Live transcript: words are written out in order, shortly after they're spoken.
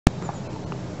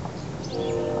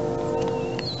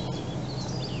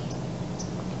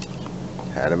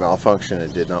Had a malfunction.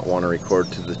 It did not want to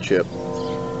record to the chip. Don't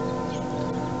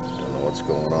know what's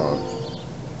going on.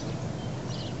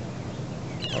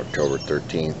 October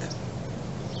 13th,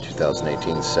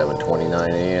 2018,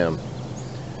 7:29 a.m.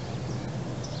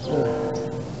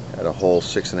 Had a whole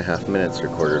 6.5 minutes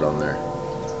recorded on there.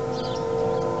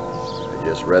 It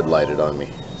just red lighted on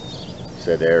me.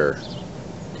 Said error.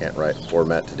 Can't write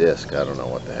format to disk. I don't know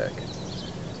what the heck.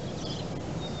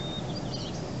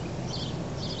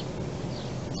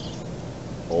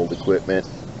 Old equipment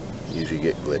usually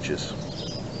get glitches.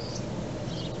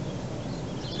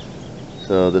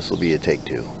 So this will be a take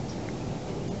two.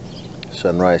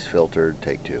 Sunrise filtered,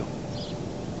 take two.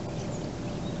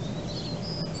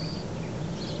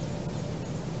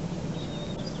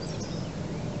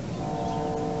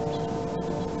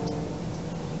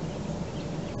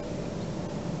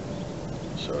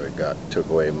 So it took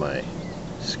away my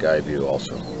sky view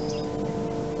also.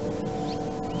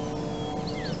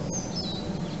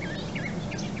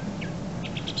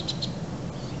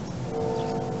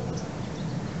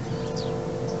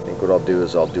 What I'll do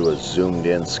is I'll do a zoomed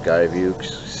in sky view,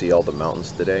 see all the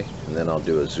mountains today, and then I'll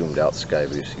do a zoomed out sky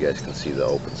view so you guys can see the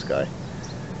open sky.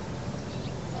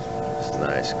 It's a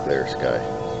nice clear sky.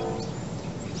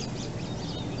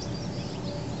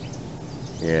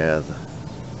 Yeah,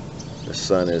 the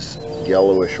sun is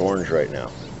yellowish orange right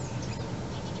now,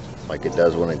 like it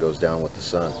does when it goes down with the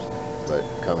sun. But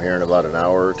come here in about an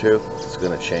hour or two, it's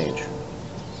going to change.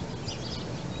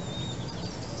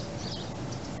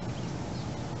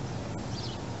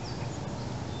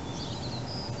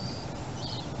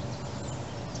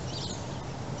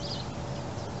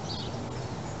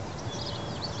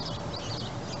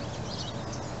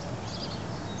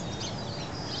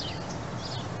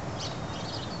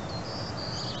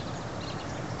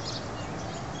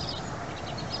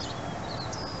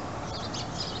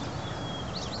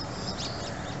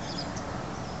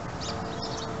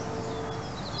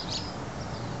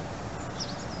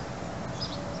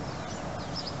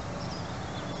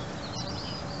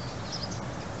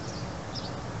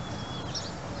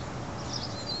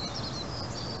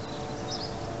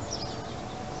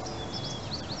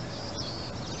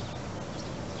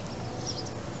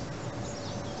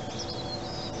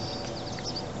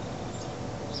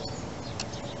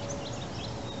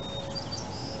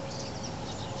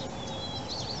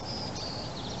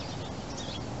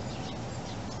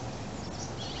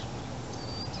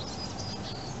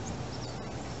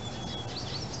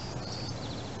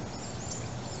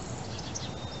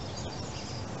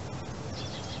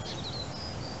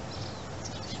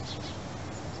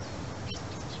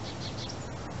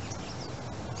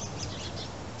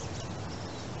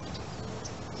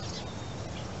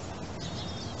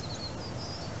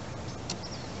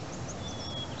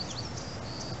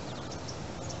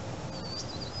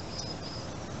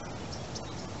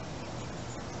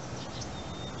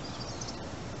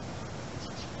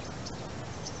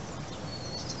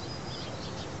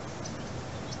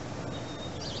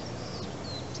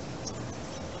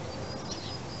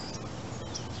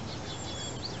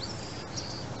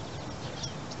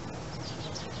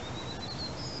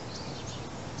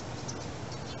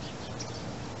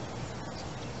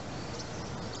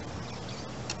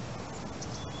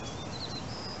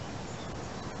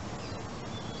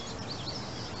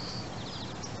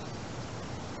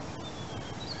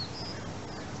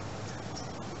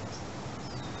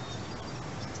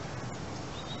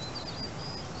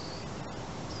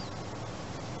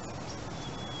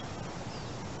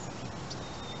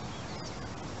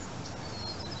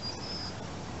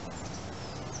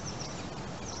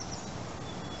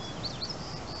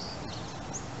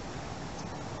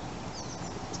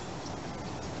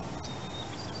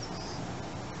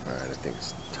 Alright, I think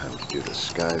it's time to do the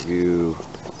sky view.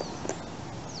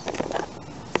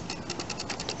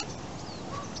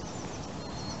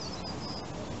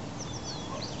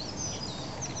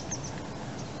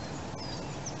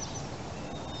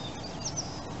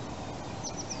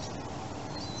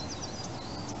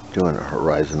 Doing a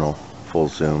horizontal full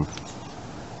zoom.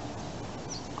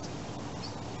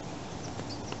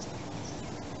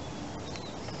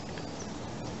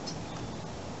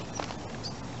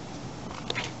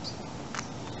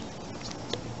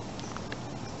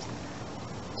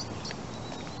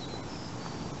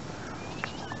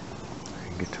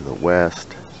 Get to the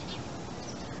west,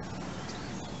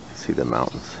 see the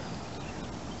mountains,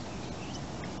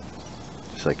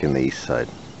 just like in the east side.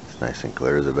 It's nice and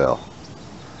clear as a bell.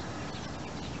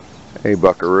 Hey,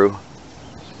 buckaroo.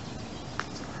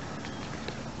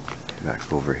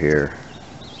 Back over here.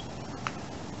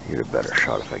 Get a better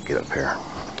shot if I get up here.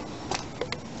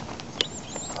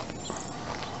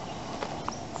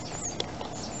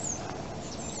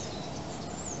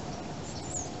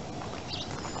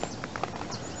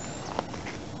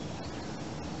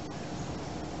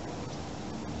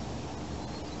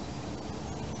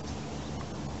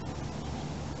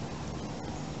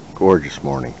 Gorgeous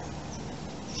morning.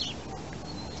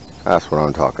 That's what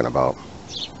I'm talking about.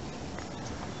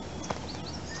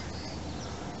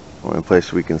 Only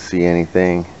place we can see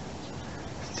anything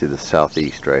is to the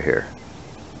southeast right here.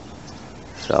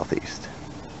 Southeast.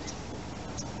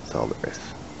 That's all there is.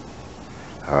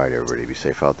 Alright everybody, be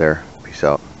safe out there. Peace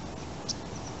out.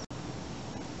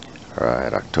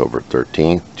 Alright, October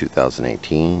 13th,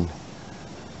 2018.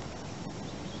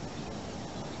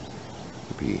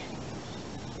 Be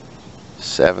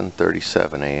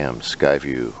 7:37 a.m.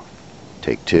 Skyview,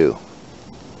 take 2.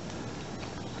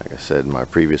 Like I said in my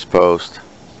previous post,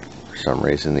 for some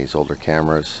reason these older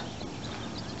cameras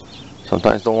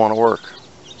sometimes don't want to work.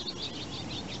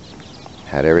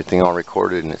 Had everything all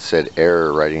recorded and it said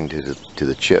error writing to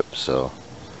the chip, so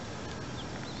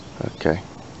okay.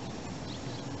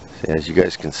 So as you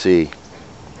guys can see,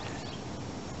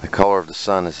 the color of the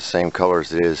sun is the same color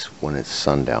as it is when it's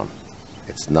sundown.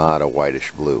 It's not a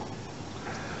whitish blue.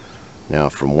 Now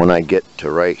from when I get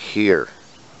to right here,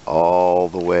 all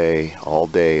the way, all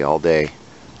day,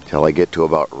 till I get to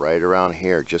about right around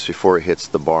here, just before it hits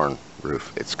the barn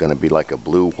roof, it's going to be like a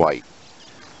blue-white.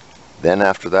 Then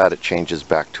after that it changes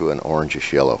back to an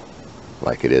orangish yellow,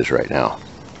 like it is right now.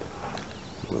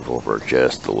 Move over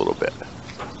just a little bit.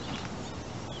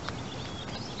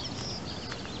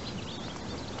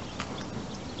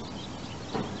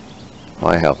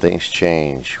 My, how things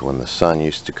change when the sun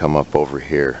used to come up over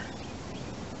here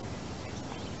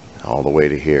all the way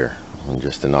to here, and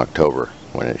just in October,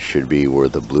 when it should be where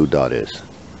the blue dot is.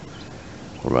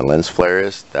 Where my lens flare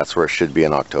is, that's where it should be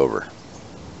in October.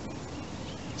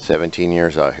 17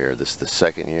 years out here, this is the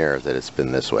second year that it's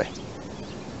been this way.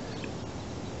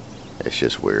 It's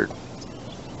just weird.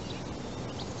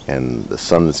 And the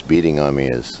sun that's beating on me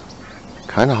is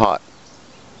kind of hot.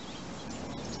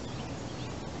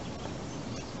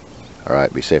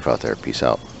 Alright, be safe out there. Peace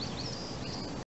out.